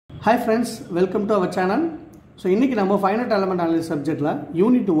Hi friends, welcome to our channel. So இன்னைக்கு நம்ம Finite Element Analysis subjectல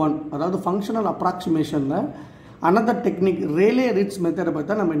Unit 1 அதாவது Functional Approximationல another technique Rayleigh-Ritz method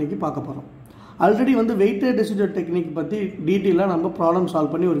பத்தி நம்ம இன்னைக்கு பார்க்க போறோம். ஆல்ரெடி வந்து weighted residual technique பத்தி டீடைலா நம்ம ப்ராப்ளம்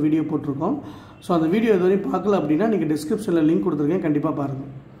சால்வ் பண்ணி ஒரு வீடியோ போட்டுருக்கோம். ஸோ அந்த வீடியோ இதுவரை பார்க்கல அப்படின்னா நீங்கள் டிஸ்கிரிப்ஷனில் லிங்க் கொடுத்துருக்கேன், கண்டிப்பாக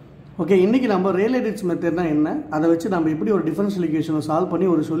பாருங்கள். ஓகே, இன்றைக்கி நம்ம Rayleigh-Ritz மெத்தட்னா என்ன, அதை வச்சு நம்ம எப்படி ஒரு டிஃபரன்ஷியல் ஈக்குவேஷனை சால்வ் பண்ணி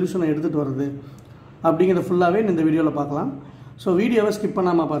ஒரு சொல்யூஷனை எடுத்துகிட்டு வருது அப்படிங்கிறத ஃபுல்லாகவே இந்த வீடியோவில் பார்க்கலாம். ஸோ வீடியோவை ஸ்கிப்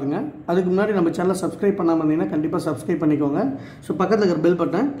பண்ணாமல் பாருங்கள். அதுக்கு முன்னாடி நம்ம சேனலை சப்ஸ்கிரைப் பண்ணாமல் இருந்தீங்கன்னா கண்டிப்பாக சப்ஸ்கிரைப் பண்ணிக்கோங்க. ஸோ பக்கத்தில் இருக்கிற பெல்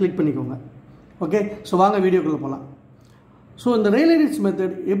பட்டனை கிளிக் பண்ணிக்கோங்க. ஓகே, ஸோ வாங்க வீடியோக்குள்ளே போகலாம். ஸோ இந்த Rayleigh-Ritz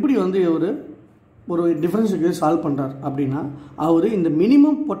மெத்தட் எப்படி வந்து ஒரு டிஃபரன்ஷியல் சால்வ் பண்ணுறார் அப்படின்னா, அவர் இந்த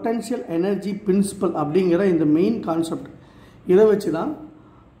மினிமம் பொட்டன்ஷியல் எனர்ஜி பிரின்சிபல் அப்படிங்கிற இந்த மெயின் கான்செப்ட் இதை வச்சு தான்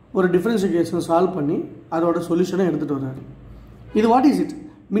ஒரு டிஃபரன்ஷியேஷனை சால்வ் பண்ணி அதோட சொல்யூஷனை எடுத்துகிட்டு வர்றாரு. இது what is it,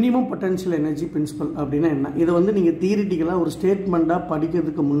 minimum potential energy principal அப்படின்னா என்ன? இதை வந்து நீங்கள் தியரிட்டிக்கலாக ஒரு ஸ்டேட்மெண்ட்டாக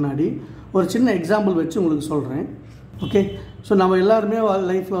படிக்கிறதுக்கு முன்னாடி ஒரு சின்ன எக்ஸாம்பிள் வச்சு உங்களுக்கு சொல்கிறேன். ஓகே, ஸோ நம்ம எல்லாருமே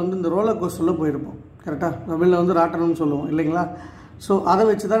லைஃப்பில் வந்து இந்த ரோலர் கோஸ்டரில் போயிருப்போம், கரெக்டாக? தமிழில் வந்து ராட்டனம்னு சொல்லுவோம் இல்லைங்களா? ஸோ அதை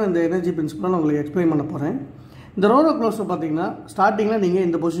வச்சு தான் இந்த எனர்ஜி பிரின்சிபலை நான் உங்களுக்கு எக்ஸ்பிளைன் பண்ண போகிறேன். இந்த ரோலர் கோஸ்டர் பார்த்தீங்கன்னா ஸ்டார்டிங்கில் நீங்கள்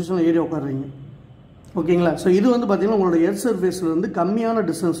இந்த பொசிஷனில் ஏறி உட்காடுறீங்க, ஓகேங்களா? ஸோ இது வந்து பார்த்திங்கன்னா உங்களோட எர்த் சர்ஃபேஸில் வந்து கம்மியான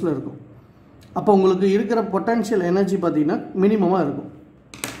டிஸ்டன்ஸில் இருக்கும். அப்போ உங்களுக்கு இருக்கிற பொட்டன்ஷியல் எனர்ஜி பார்த்திங்கன்னா மினிமமாக இருக்கும்,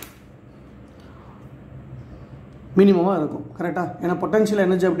 கரெக்டாக? ஏன்னா பொட்டன்ஷியல்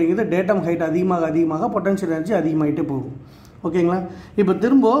எனர்ஜி அப்படிங்கிறது டேட்டம் ஹைட் அதிகமாக பொட்டன்ஷியல் எனர்ஜி அதிகமாகிட்டே போகும், ஓகேங்களா? இப்போ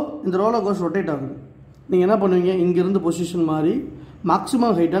திரும்ப இந்த ரோலர் கோஸ்டர் ரொட்டேட் ஆகுது. நீங்கள் என்ன பண்ணுவீங்க, இங்கேருந்து பொசிஷன் மாதிரி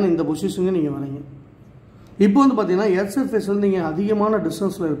மேக்ஸிமம் ஹைட்டான இந்த பொசிஷனுக்கு நீங்கள் வரீங்க. இப்போ வந்து பார்த்தீங்கன்னா எர்த் சர்ஃபேஸில் நீங்கள் அதிகமான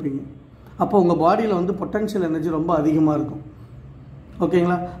டிஸ்டன்ஸில் இருப்பீங்க. அப்போ உங்கள் பாடியில் வந்து பொட்டன்ஷியல் எனர்ஜி ரொம்ப அதிகமாக இருக்கும்,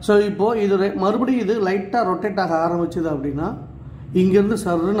 ஓகேங்களா? ஸோ இப்போது இது மறுபடியும் இது லைட்டாக ரொட்டேட் ஆக ஆரம்பிச்சுது அப்படின்னா இங்கேருந்து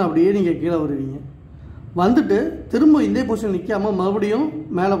சர்ன்னு அப்படியே நீங்கள் கீழே வருவீங்க. வந்துட்டு திரும்ப இந்த பொசிஷன் நிற்காமல் மறுபடியும்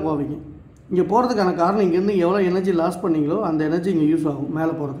மேலே போவீங்க. இங்கே போகிறதுக்கான காரணம் இங்கேருந்து எவ்வளோ எனர்ஜி லாஸ் பண்ணீங்களோ அந்த எனர்ஜி இங்கே யூஸ் ஆகும்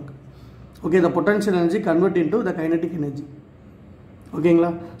மேலே போகிறதுக்கு. Okay, the potential energy convert into the kinetic energy,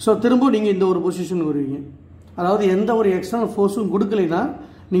 ஓகேங்களா? ஸோ திரும்ப நீங்கள் இந்த ஒரு பொசிஷன் வருவீங்க. அதாவது எந்த ஒரு எக்ஸ்டர்னல் ஃபோர்ஸும் கொடுக்கலைன்னா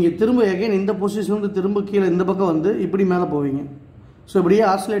நீங்கள் திரும்ப எகைன் இந்த பொசிஷன் திரும்ப கீழே இந்த பக்கம் வந்து இப்படி மேலே போவீங்க. ஸோ இப்படியே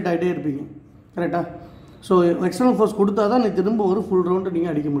ஆசிலேட் ஆகிட்டே இருப்பீங்க, கரெக்டாக? ஸோ எக்ஸ்டர்னல் ஃபோர்ஸ் கொடுத்தா தான் நீங்கள் திரும்ப ஒரு ஃபுல் ரவுண்டு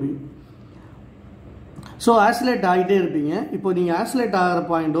நீங்கள் அடிக்க முடியும். ஸோ ஆசிலேட் ஆகிட்டே இருப்பீங்க. இப்போ நீங்கள் ஆசிலேட் ஆகிற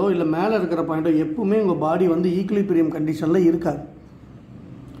பாயிண்ட்டோ இல்லை மேலே இருக்கிற பாயிண்ட்டோ எப்பவுமே உங்கள் பாடி வந்து ஈக்குலிபிரியம் கண்டிஷனில் இருக்காது,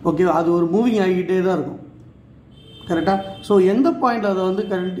 ஓகே? அது ஒரு மூவிங் ஆகிக்கிட்டே தான் இருக்கும், கரெக்டாக? ஸோ எந்த பாயிண்ட் அதை வந்து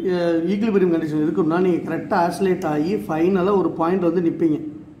ஈக்குலிபிரியம் கண்டிஷன் இருக்குன்னா நீங்கள் கரெக்டாக ஆசிலேட் ஆகி ஃபைனலாக ஒரு பாயிண்ட் வந்து நிற்பீங்க.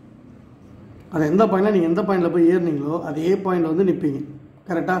 அது எந்த பாயிண்டில் நீங்கள் எந்த பாயிண்டில் போய் ஏறினீங்களோ அதே பாயிண்டில் வந்து நிற்பீங்க,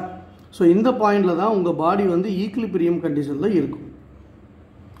 கரெக்டாக? ஸோ இந்த பாயிண்டில் தான் உங்கள் பாடி வந்து ஈக்குலிபிரியம் கண்டிஷனில் இருக்கும்,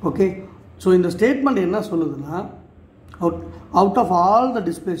 ஓகே? ஸோ இந்த ஸ்டேட்மெண்ட் என்ன சொல்லுதுன்னா, out of all the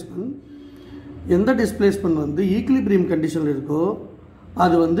displacement, எந்த டிஸ்பிளேஸ்மெண்ட் வந்து ஈக்குலிபிரியம் கண்டிஷனில் இருக்கோ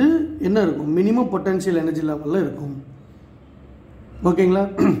அது வந்து என்ன இருக்கும், மினிமம் பொட்டன்ஷியல் எனர்ஜி லெவலில் இருக்கும், ஓகேங்களா?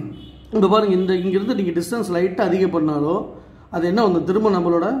 இப்போ பாருங்கள், இங்கேருந்து நீங்கள் டிஸ்டன்ஸ் லைட்டாக அதிகம் பண்ணாலோ அது என்ன வந்து திரும்ப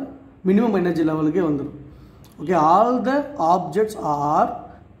நம்மளோட மினிமம் எனர்ஜி லெவலுக்கே வந்துடும், okay? All the objects R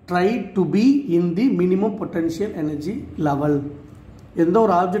try to be in the minimum potential energy level. எந்த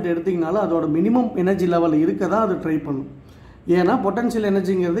ஒரு ஆப்ஜெக்ட் எடுத்திங்கனாலும் அதோட மினிமம் எனர்ஜி லெவல் இருக்க தான் அது ட்ரை பண்ணும். ஏன்னா பொட்டன்ஷியல்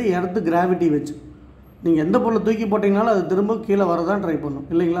எனர்ஜிங்கிறது எர்த்து கிராவிட்டி வச்சு நீங்கள் எந்த பொருளை தூக்கி போட்டிங்கனாலும் அது திரும்ப கீழே வரதான் ட்ரை பண்ணும்,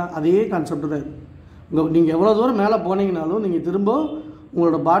 இல்லைங்களா? அதே கான்செப்ட் தான் இது. நீங்கள் எவ்வளோ தூரம் மேலே போனீங்கனாலும் நீங்கள் திரும்ப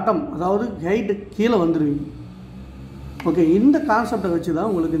உங்களோட பாட்டம், அதாவது ஹைட்டு கீழே வந்துடுவீங்க, ஓகே? இந்த கான்செப்டை வச்சு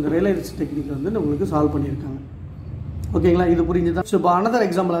தான் உங்களுக்கு இந்த Rayleigh-Ritz டெக்னிக் வந்து உங்களுக்கு சால்வ் பண்ணியிருக்காங்க, ஓகேங்களா? இது புரிஞ்சுதான். ஸோ இப்போ அனதர்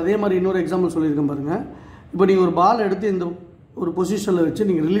எக்ஸாம்பிள், அதே மாதிரி இன்னொரு எக்ஸாம்பிள் சொல்லியிருக்கேன் பாருங்கள். இப்போ நீங்கள் ஒரு பால் எடுத்து இந்த ஒரு பொசிஷனில் வச்சு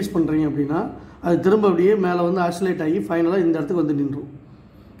நீங்கள் ரிலீஸ் பண்ணுறீங்க அப்படின்னா அது திரும்ப அப்படியே மேலே வந்து ஆசிலேட் ஆகி ஃபைனலாக இந்த இடத்துக்கு வந்து நின்றும்,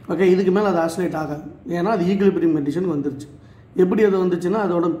 ஓகே? இதுக்கு மேலே அது ஆசிலேட் ஆகாது, ஏன்னா அது ஈக்குலிபிரியம் கண்டிஷனுக்கு வந்துருச்சு. எப்படி அது வந்துச்சுன்னா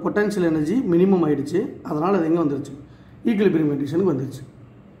அதோட பொட்டன்ஷியல் எனர்ஜி மினிமம் ஆகிடுச்சு, அதனால் அது எங்கே வந்துருச்சு, ஈக்குலிபிரியம் கண்டிஷனுக்கு வந்துருச்சு,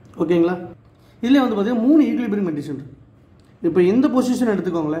 ஓகேங்களா? இதில் வந்து பார்த்திங்கன்னா 3 ஈக்குலிபிரியம் கண்டிஷன் இருக்குது. இப்போ இந்த பொசிஷன்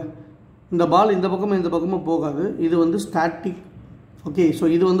எடுத்துக்கோங்களேன், இந்த பால் இந்த பக்கமும் போகாது, இது வந்து ஸ்டாட்டிக், ஓகே? ஸோ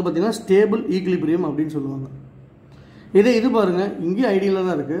இது வந்து பார்த்திங்கன்னா ஸ்டேபிள் ஈக்குலிபிரியம் அப்படின்னு சொல்லுவாங்க. இது பாருங்கள், இங்கேயும் ஐடியலாக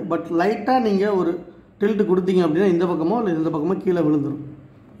தான் இருக்குது, பட் லைட்டாக நீங்கள் ஒரு டில்ட்டு கொடுத்தீங்க அப்படின்னா இந்த பக்கமோ இல்லை இந்த பக்கமோ கீழே விழுந்துடும்.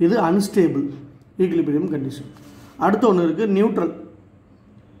 இது அன்ஸ்டேபிள் ஈக்குலிபிரியம் கண்டிஷன். அடுத்த ஒன்று இருக்குது நியூட்ரல்.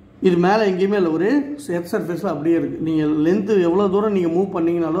 இது மேலே எங்கேயுமே இல்லை, ஒரு எர்த் சர்ஃபேஸில் அப்படியே இருக்குது. நீங்கள் லென்த்து எவ்வளோ தூரம் நீங்கள் மூவ்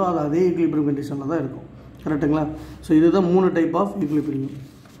பண்ணிங்கனாலும் அது அதே ஈக்குலிபிரியம் கண்டிஷனில் தான் இருக்கும், கரெக்டுங்களா? ஸோ இதுதான் 3 type of equilibrium,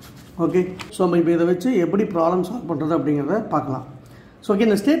 okay? So நம்ம இப்போ இதை வச்சு எப்படி ப்ராப்ளம் சால்வ் பண்ணுறது அப்படிங்கிறத பார்க்கலாம். ஸோ ஓகே,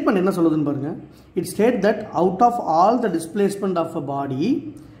 இந்த ஸ்டேட்மெண்ட் என்ன சொல்லுதுன்னு பாருங்கள். It state that out of all the displacement of a body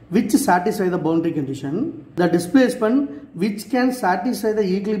which satisfy the boundary condition, the displacement which can satisfy the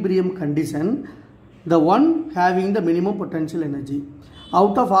equilibrium condition, the one having the minimum potential energy.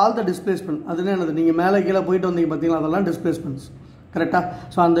 Out of all the displacement, அதுனா என்னது, நீங்கள் மேலே கீழே போயிட்டு வந்தீங்க பார்த்தீங்களா, அதெல்லாம் displacements. கரெக்டாக?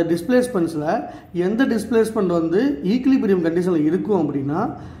 ஸோ அந்த டிஸ்பிளேஸ்மெண்ட்ஸில் எந்த டிஸ்பிளேஸ்மெண்ட் வந்து ஈக்குலிபிரியம் கண்டிஷனில் இருக்கும் அப்படின்னா,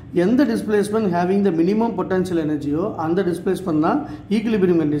 எந்த displacement having the minimum potential எனர்ஜியோ அந்த டிஸ்பிளேஸ்மெண்ட் தான்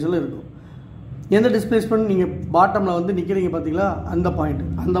ஈக்குலிபிரியம் கண்டிஷனில் இருக்கும். எந்த டிஸ்பிளேஸ்மெண்ட் நீங்கள் பாட்டமில் வந்து நிற்கிறீங்க பார்த்தீங்களா,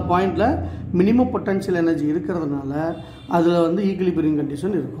 அந்த பாயிண்டில் மினிமம் பொட்டன்ஷியல் எனர்ஜி இருக்கிறதுனால அதில் வந்து ஈக்குலிபிரியம்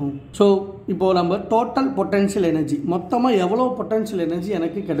கண்டிஷன் இருக்கும். ஸோ இப்போது நம்ம டோட்டல் பொட்டன்ஷியல் எனர்ஜி மொத்தமாக எவ்வளோ பொட்டன்ஷியல் எனர்ஜி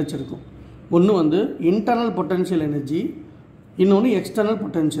எனக்கு கிடைச்சிருக்கும். ஒன்று வந்து இன்டர்னல் பொட்டன்ஷியல் எனர்ஜி, இன்னொன்று எக்ஸ்டர்னல்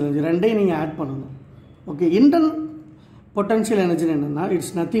பொட்டன்ஷியல் எனர்ஜி. ரெண்டையும் நீங்கள் ஆட் பண்ணணும். ஓகே, இன்டர்னல் பொட்டன்ஷியல் எனர்ஜி என்னென்னா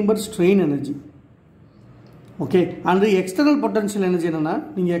it's nothing but strain energy. Okay, and external potential energy என்னென்னா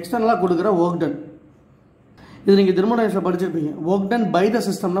நீங்கள் எக்ஸ்டர்னலாக கொடுக்குற ஒர்க் டன். இது நீங்கள் தெர்மோடைனமிக்ஸில் படிச்சிருப்பீங்க. ஒர்க் டன் பை த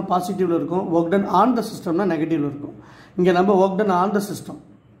சிஸ்டம்னா பாசிட்டிவில் இருக்கும், ஒர்க் டன் ஆன் த சிஸ்டம்னா நெகட்டிவில் இருக்கும். இங்கே நம்ம work done on the system.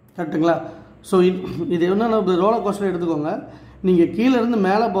 கரெக்டுங்களா? ஸோ இது என்ன, ரோலர் கோஸ்டர் எடுத்துக்கோங்க. நீங்கள் கீழேருந்து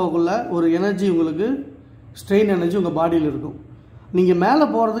மேலே போகக்குள்ள ஒரு எனர்ஜி உங்களுக்கு ஸ்ட்ரெயின் எனர்ஜி உங்கள் பாடியில் இருக்கும். நீங்கள் மேலே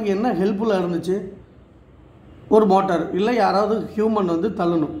போகிறதுக்கு என்ன ஹெல்ப்ஃபுல்லாக இருந்துச்சு? ஒரு மோட்டார் இல்லை யாராவது ஹியூமன் வந்து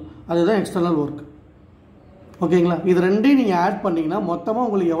தள்ளணும். அதுதான் எக்ஸ்டர்னல் ஒர்க். ஓகேங்களா? இது ரெண்டையும் நீங்கள் ஆட் பண்ணிங்கன்னா மொத்தமாக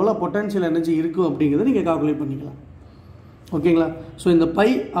உங்களுக்கு எவ்வளோ பொட்டன்ஷியல் எனர்ஜி இருக்கும் அப்படிங்கிறத நீங்கள் கால்குலேட் பண்ணிக்கலாம். ஓகேங்களா? ஸோ இந்த பை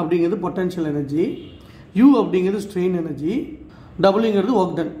அப்படிங்கிறது பொட்டன்ஷியல் எனர்ஜி, யூ அப்படிங்கிறது strain energy, டபுள்யூங்கிறது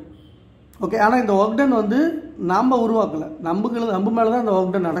work done. Okay, ஆனால் இந்த ஒர்க் டன் வந்து நாம் உருவாக்கலை, நம்ம மேலே தான் இந்த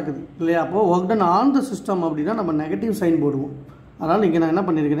ஒர்க் டன் நடக்குது இல்லையா? அப்போது work done on the system அப்படின்னா நம்ம நெகட்டிவ் சைன் போடுவோம். அதனால் இங்கே நான் என்ன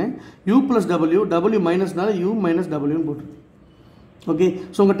பண்ணியிருக்கிறேன், you plus W, W மைனஸ்னால you minus டபிள்யூன்னு போட்டுருக்கேன். ஓகே,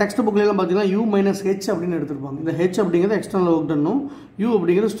 ஸோ உங்கள் டெக்ஸ்ட் புக்லாம் பார்த்தீங்கன்னா யூ மைனஸ் ஹெச் அப்படின்னு எடுத்துருப்பாங்க. இந்த ஹெச் அப்படிங்கிறது எக்ஸ்டர்னல் ஒர்க் டன்னும் யூ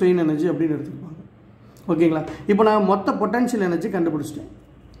அப்படிங்கிறது ஸ்ட்ரெயின் எனர்ஜி அப்படின்னு எடுத்துருப்பாங்க. ஓகேங்களா? இப்போ நான் மொத்த பொட்டன்ஷியல் எனர்ஜி கண்டுபிடிச்சிட்டேன்.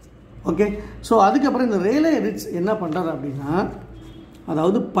 ஓகே, ஸோ அதுக்கப்புறம் இந்த ரேலே-ரிட்ஸ் என்ன பண்ணுறாரு அப்படின்னா,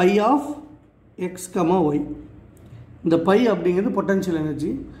 அதாவது by of X comma Y, இந்த பை அப்படிங்கிறது potential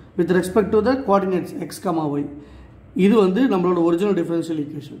energy with respect to the coordinates X comma Y. இது வந்து நம்மளோட ஒரிஜினல் டிஃபரன்ஷியல்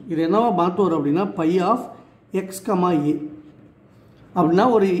ஈக்குவேஷன். இது என்னவா மாற்றுவோம் அப்படின்னா பை ஆஃப் எக்ஸ் கமா ஏ அப்படின்னா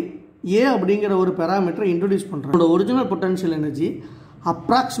ஒரு ஏ அப்படிங்கிற ஒரு பேராமீட்டரை இன்ட்ரடியூஸ் பண்ணுறோம். அதோட original potential energy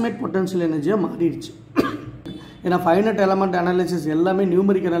approximate potential எனர்ஜியாக மாறிடுச்சு. ஏன்னா ஃபைனட் எலமெண்ட் அனாலிசிஸ் எல்லாமே,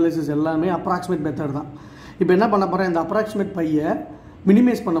 நியூமரிக் அனாலிசிஸ் எல்லாமே அப்ராக்சிமேட் மெத்தட் தான். இப்போ என்ன பண்ண போகிறேன், இந்த அப்ராக்சிமேட் பையை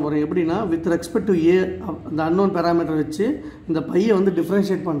மினிமைஸ் பண்ண போகிறேன். எப்படின்னா வித் ரெஸ்பெக்ட் டு ஏ அந்த அன்னோன் பேராமீட்டர் வச்சு இந்த பையை வந்து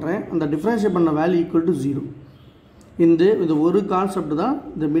டிஃப்ரென்ஷியேட் பண்ணுறேன். அந்த டிஃப்ரென்ஷியேட் பண்ண வேல்யூ ஈக்குவல் டு 0. இந்த ஒரு கான்செப்ட் தான்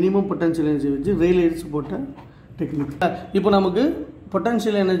இந்த மினிமம் பொட்டன்ஷியல் எனர்ஜி வச்சு ரேலே-ரிட்ஸ் போட்ட டெக்னிக். இப்போ நமக்கு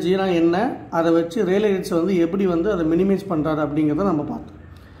பொட்டன்ஷியல் எனர்ஜினா என்ன, அதை வச்சு ரேலே-ரிட்ஸ் வந்து எப்படி வந்து அதை மினிமைஸ் பண்ணுறாரு அப்படிங்கிறத நம்ம பார்த்தோம்.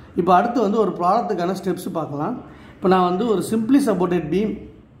 இப்போ அடுத்து வந்து ஒரு ப்ராப்ளத்துக்கான ஸ்டெப்ஸ் பார்க்கலாம். இப்போ நான் வந்து ஒரு சிம்பிளி சப்போர்ட்டட் பீம்,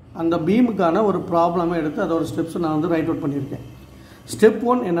 அந்த பீமுக்கான ஒரு ப்ராப்ளமாக எடுத்து அதோட ஸ்டெப்ஸ் நான் வந்து ரைட் அவுட் பண்ணியிருக்கேன். ஸ்டெப்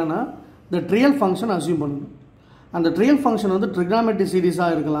 1 என்னென்னா இந்த ட்ரியல் ஃபங்க்ஷன் அசியூம் பண்ணணும். அந்த ட்ரியல் ஃபங்க்ஷன் வந்து ட்ரிக்னாமெட்ரிக்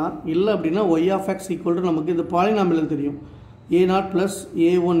சீரீஸாக இருக்கலாம், இல்லை அப்படின்னா Y of X equal to நமக்கு இது பாலினாமியல் தெரியும், a0 plus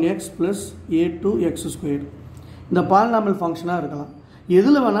a1x plus a2x square. இந்த பாலினாமியல் ஃபங்க்ஷனாக இருக்கலாம்.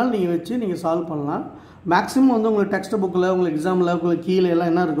 எதில் வேணாலும் நீங்கள் வச்சு நீங்கள் சால்வ் பண்ணலாம். மேக்ஸிமம் வந்து உங்களுக்கு டெக்ஸ்ட் புக்கில் உங்களுக்கு எக்ஸாமில் உங்களுக்கு கீழே எல்லாம்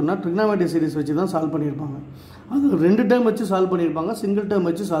என்ன இருக்குன்னா ட்ரிக்னாமெட்ரிக் சீரீஸ் வச்சு தான் சால்வ் பண்ணியிருப்பாங்க. அது 2 டேர்ம் வச்சு சால்வ் பண்ணியிருப்பாங்க, சிங்கிள் டேர்ம்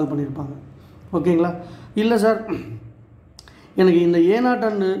வச்சு சால்வ் பண்ணியிருப்பாங்க. ஓகேங்களா? இல்லை சார் எனக்கு இந்த a0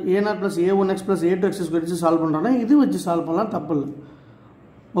 and a0 plus a1x plus a2x square வச்சு சால்வ் பண்ணுறோன்னா இது வச்சு சால்வ் பண்ணலாம், தப்பு இல்லை.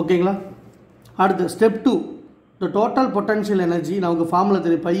 ஓகேங்களா? அடுத்து ஸ்டெப் 2, இந்த டோட்டல் பொட்டன்ஷியல் எனர்ஜி நமக்கு ஃபார்முலா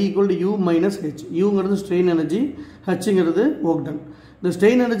தெரியும், by equal to you minus H. யூங்கிறது strain energy, ஹெச்ங்கிறது work done. இந்த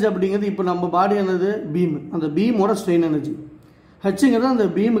ஸ்ட்ரெயின் எனர்ஜி அப்படிங்கிறது இப்போ நம்ம பாடி என்னது பீம், அந்த பீமோட ஸ்ட்ரெயின் எனர்ஜி. ஹெச்ங்கிறது அந்த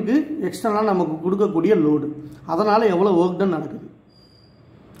பீமுக்கு எக்ஸ்டர்னலாக நமக்கு கொடுக்கக்கூடிய லோடு, அதனால் எவ்வளோ ஒர்க் டன் நடக்குது.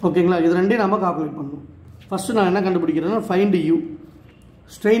 ஓகேங்களா? இது ரெண்டையும் நம்ம கால்குலேட் பண்ணணும். ஃபஸ்ட்டு நான் என்ன கண்டுபிடிக்கிறேன்னா ஃபைண்ட் யூ,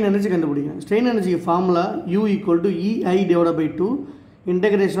 ஸ்ட்ரெயின் எனர்ஜி கண்டுபிடிக்கிறேன். Strain எனர்ஜிக்கு formula you equal to EI divide by 2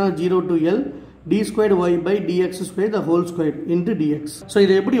 integration of 0 to L d squared y by dx squared the whole squared into dx. So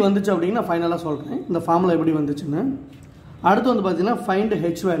இது எப்படி வந்துச்சு அப்படின்னு நான் ஃபைனலாக சொல்கிறேன், இந்த ஃபார்முலா எப்படி வந்துச்சுன்னு. அடுத்து வந்து பார்த்தீங்கன்னா find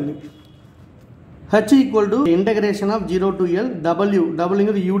H value. H equal to integration of 0 to L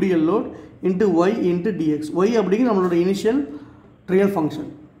டபுள்ங்கிறது UDL load into Y into dx. Y அப்படிங்கிறது நம்மளோட இனிஷியல் ரியல் ஃபங்க்ஷன்.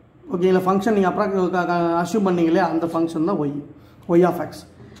 ஓகேங்களா? ஃபங்க்ஷன் நீங்கள் அஷ்யூம் பண்ணீங்களே அந்த ஃபங்க்ஷன் தான் Y of X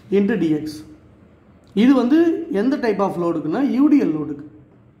into dx. இது வந்து எந்த டைப் ஆஃப் லோடுக்குன்னா UDL லோடுக்கு.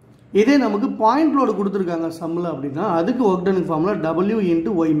 இதே நமக்கு பாயிண்ட் லோடு கொடுத்துருக்காங்க சம்மில் அப்படின்னா அதுக்கு work டனுக்கு formula W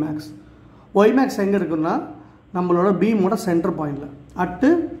into Y maths. Y maths எங்கே இருக்குன்னா நம்மளோட பீமோட சென்டர் பாயிண்டில் at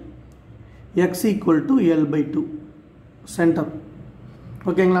X equal to L by 2 centre.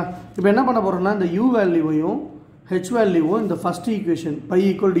 ஓகேங்களா? இப்போ என்ன பண்ண போகிறோம்னா இந்த யூ வேல்யூவையும் h வேல்யூவும் இந்த first equation pi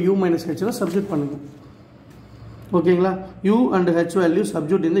equal to u minus h ல சப்ஸ்டிட்யூட் பண்ணுங்க. ஓகேங்களா? u and h value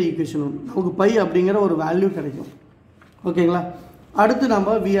substitute இந்த ஈக்குவேஷன் 1. நமக்கு pi அப்படிங்கிற ஒரு வேல்யூ கிடைக்கும். ஓகேங்களா? அடுத்து நம்ம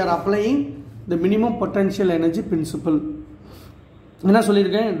we are applying the minimum potential energy principle. என்ன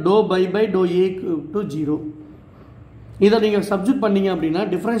சொல்லியிருக்கேன்? dou by dou a to 0. இதை நீங்கள் சப்ஸ்டிட்யூட் பண்ணீங்க அப்படின்னா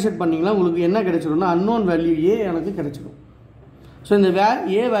டிஃபரன்ஷியேட் பண்ணிங்கன்னா உங்களுக்கு என்ன கிடைச்சிடும்னா அன்னோன் வேல்யூ a எனக்கு கிடைச்சிடும். ஸோ இந்த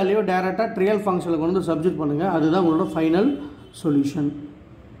a வேல்யூ டைரெக்டாக ட்ரியல் ஃபங்க்ஷனில் கொண்டு வந்து சப்ஸ்டிட்யூட் பண்ணுங்கள். அதுதான் உங்களோட ஃபைனல் சொல்யூஷன்.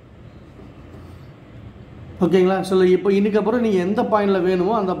 ஓகேங்களா? ஸோ இப்போ இதுக்கப்புறம் நீங்கள் எந்த பாயிண்டில்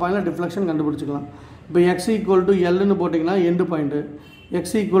வேணுமோ அந்த பாயிண்டில் டிஃப்ளெக்ஷன் கண்டுபிடிச்சிக்கலாம். இப்போ x ஈக்குவல் டு எல்னு போட்டிங்கன்னா end point, x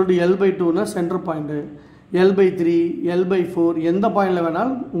equal to L/2னா centre point, L/3 L/4 எந்த பாயிண்டில்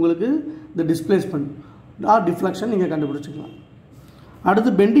வேணாலும் உங்களுக்கு இந்த டிஸ்பிளேஸ்மெண்ட் ஆர் டிஃப்ளெக்ஷன் நீங்கள் கண்டுபிடிச்சிக்கலாம். அடுத்து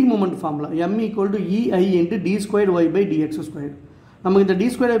bending moment formula m equal to EI into d²y/dx². நமக்கு இந்த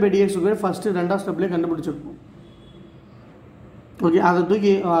d²y/dx² ஃபஸ்ட்டு ரெண்டாவது ஸ்டெப்லேயே கண்டுபிடிச்சிருப்போம். ஓகே, அதை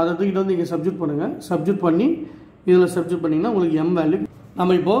தூக்கிட்டு வந்து இங்கே சப்ஸ்டிட்யூட் பண்ணுங்கள். சப்ஸ்டிட்யூட் பண்ணி இதில் சப்ஸ்டிட்யூட் பண்ணிங்கன்னா உங்களுக்கு m வேல்யூ.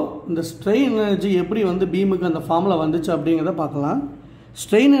 நம்ம இப்போது இந்த ஸ்ட்ரெயின் எனர்ஜி எப்படி வந்து பீமுக்கு அந்த ஃபார்முலா வந்துச்சு அப்படிங்கிறத பார்க்கலாம்.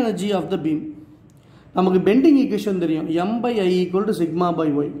 Strain energy of the beam நமக்கு பெண்டிங் ஈக்குவேஷன் தெரியும். m/i equal to σ/y.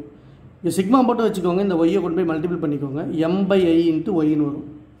 இங்கே சிக்மா போட்டு வச்சுக்கோங்க. இந்த ஒய்யை கொண்டு போய் மல்டிபிள் பண்ணிக்கோங்க. m/i இன்ட்டு ஒய்ன்னு வரும்.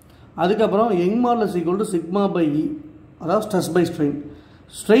 அதுக்கப்புறம் young modulus equal to σ/e, அதாவது stress by strain.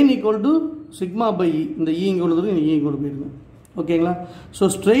 Strain equal to σ/e. இந்த இ இங்கே கொண்டு வந்து இங்கே கொண்டு போயிடுங்க. ஓகேங்களா? So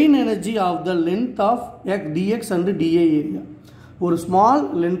strain energy of the length of dx and dA area. ஒரு ஸ்மால்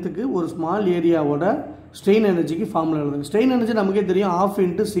லென்த்துக்கு ஒரு ஸ்மால் ஏரியாவோட ஸ்ட்ரெயின் எனர்ஜிக்கு ஃபார்முலா எழுதுங்க. ஸ்ட்ரெயின் எனர்ஜி நமக்கே தெரியும், ½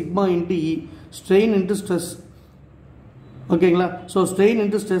 into sigma into e, strain into stress. ஓகேங்களா? So strain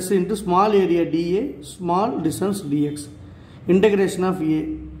into stress into small area dA, small distance dx, integration of a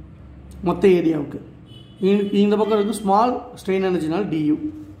மொத்த ஏரியாவுக்கு. இந்த பக்கம் இருக்குது ஸ்மால் ஸ்ட்ரெயின் எனர்ஜினால் du.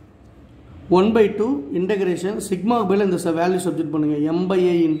 1/2 இன்டகிரேஷன் சிக்மாவுக்கு பதில் இந்த வேல்யூ சப்ஸ்டிட்யூட் பண்ணுங்கள். m/i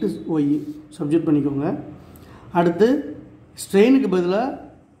இன்ட்டு ஒய் சப்ஸ்டிட்யூட் பண்ணிக்கோங்க. அடுத்து ஸ்ட்ரெயினுக்கு பதிலாக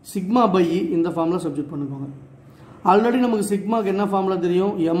σ/e இந்த ஃபார்முலா சப்ஸ்டிட்யூட் பண்ணிக்கோங்க. ஆல்ரெடி நமக்கு சிக்மாவுக்கு என்ன ஃபார்முலா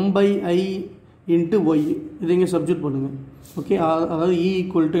தெரியும்? m/i into Y. இதை இங்கே சப்ஸ்டிட்யூட் பண்ணுங்கள். ஓகே, அதாவது இ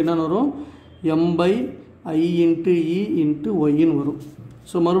ஈக்குவல் டு என்னென்னு வரும்? m/i இன்ட்டு இ இன்ட்டு ஒய்ன்னு வரும்.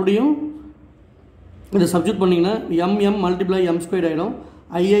 ஸோ மறுபடியும் இதை சப்ஸ்டிட்யூட் பண்ணிங்கன்னா m மல்டிப்ளை m² ஆகிடும்,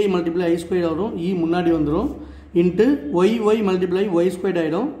 i மல்டிப்ளை i² வரும், இ முன்னாடி வந்துடும், இன்ட்டு ஒய் மல்டிப்ளை y²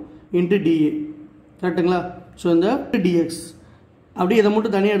 ஆகிடும், இன்ட்டு dA. கரெக்டுங்களா? ஸோ இந்த dx அப்படி இதை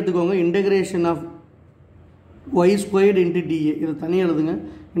மட்டும் தனியாக எடுத்துக்கோங்க. Integration of y² into dA இதை தனியாக எழுதுங்க.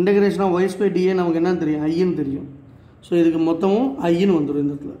 இன்டகிரேஷன் ஆஃப் y² dA நமக்கு என்னன்னு தெரியும்? ஐன்னு தெரியும். ஸோ இதுக்கு மொத்தமும் ஐன்னு வந்துடும்.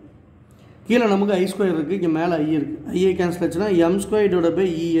 இந்த இடத்துல கீழே நமக்கு i² இருக்குது, இங்கே மேலே i இருக்குது. ஐ கேன்சல் ஆச்சுன்னா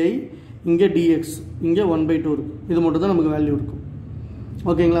m²/ei, இங்கே dx, இங்கே 1/2 இருக்குது. இது மட்டும் தான் நமக்கு வேல்யூ இருக்கும்.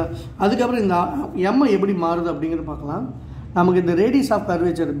 ஓகேங்களா? அதுக்கப்புறம் இந்த m எப்படி மாறுது அப்படிங்கிறது பார்க்கலாம். நமக்கு இந்த radius of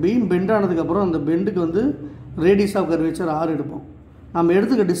curvature beam bend ஆனதுக்கப்புறம் அந்த பெண்டுக்கு வந்து ரேடியஸ் ஆஃப் கர்வேச்சர் r எடுப்போம். நம்ம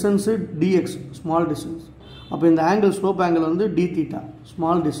எடுத்துக்க டிஸ்டன்ஸு dx, ஸ்மால் டிஸ்டன்ஸ். அப்போ இந்த ஆங்கிள் ஸ்லோப் ஆங்கிள் வந்து d θ,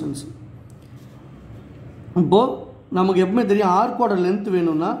 ஸ்மால் டிஸ்டன்ஸ். இப்போது நமக்கு எப்பவுமே தெரியும் ஆர்க்கோட லென்த்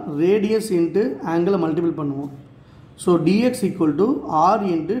வேணும்னா ரேடியஸ் இன்ட்டு ஆங்கிளை மல்டிபிள் பண்ணுவோம். So dx equal to r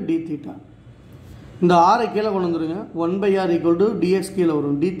into dθ. இந்த ஆரை கீழே கொண்டு வந்துடுங்க. 1/r ஈக்குவல் டு dx கீழே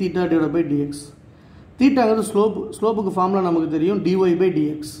வரும், dθ/dx. தீட்டாங்கிறது ஸ்லோப்புக்கு ஃபார்முலா நமக்கு தெரியும்,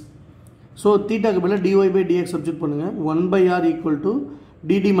 dy/dx. ஸோ தீட்டாக்கு பதிலாக dy/dx சப்ஸ்டிட்யூட் பண்ணுங்கள். 1/r equal to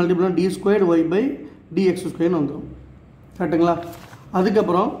dt multiple d²y/dx² வந்துடும். கரெக்டுங்களா?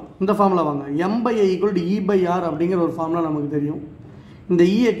 அதுக்கப்புறம் இந்த ஃபார்முலா வாங்க. m/i ஈக்குவல் டு e/r அப்படிங்கிற ஒரு ஃபார்முலா நமக்கு தெரியும். இந்த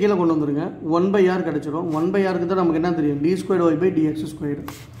ஈயை கீழே கொண்டு வந்துடுங்க. 1/r கிடச்சிடும். 1/rக்கு தான் நமக்கு என்ன தெரியும்? d²y/dx².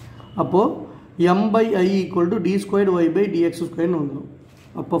 அப்போது m/i ஈக்குவல் டு d²y/dx² வந்துடும்.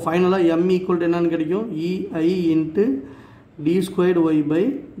 அப்போ ஃபைனலாக m ஈக்குவல் டு என்னன்னு கிடைக்கும்? ei இன்ட்டு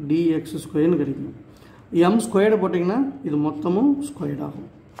d²y/dx² கிடைக்கும். m² போட்டிங்கன்னா இது மொத்தமும் ஸ்கொயர்ட் ஆகும்.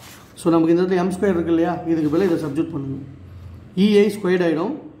 ஸோ நமக்கு இந்த இடத்துல m² இருக்கு இல்லையா, இதுக்கு பதிலாக இதை சப்ஸ்டிட்யூட் பண்ணுங்கள். ei ஸ்கொயர்ட்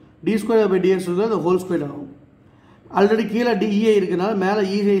ஆகிடும், d²/dx² அது ஹோல் ஸ்கொயர்ட் ஆகும். ஆல்ரெடி கீழே ei இருக்குனால மேலே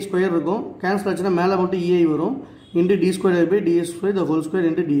ei ஸ்கொயர் இருக்கும், கேன்சல் ஆச்சுன்னா மேலே மட்டும் ei வரும், into d²/dx² the whole square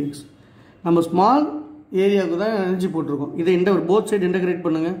into dx. நம்ம ஸ்மால் ஏரியாவுக்கு தான் எனர்ஜி போட்டிருக்கோம். இதை போத் சைடு இன்டகிரேட்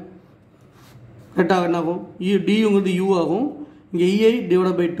பண்ணுங்கள். கரெக்டாக என்ன ஆகும்? டிங்கிறது u ஆகும். இங்கே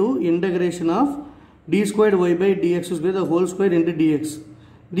ei/2 integration of d²y/dx² the whole square into dx.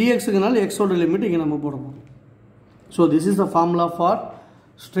 dxக்குனால xோட limit இங்கே நம்ம போடணும். So this is the formula for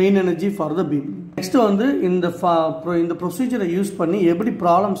strain energy for the beam. Next வந்து இந்த ப்ரொசீஜரை யூஸ் பண்ணி எப்படி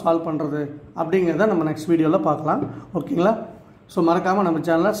ப்ராப்ளம் சால்வ் பண்ணுறது அப்படிங்கிறத நம்ம நெக்ஸ்ட் வீடியோவில் பார்க்கலாம். ஓகேங்களா? ஸோ மறக்காமல் நம்ம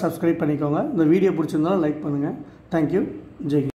சேனலை சப்ஸ்கிரைப் பண்ணிக்கோங்க. இந்த வீடியோ பிடிச்சிருந்தாலும் லைக் பண்ணுங்கள். தேங்க்யூ. ஜெய்.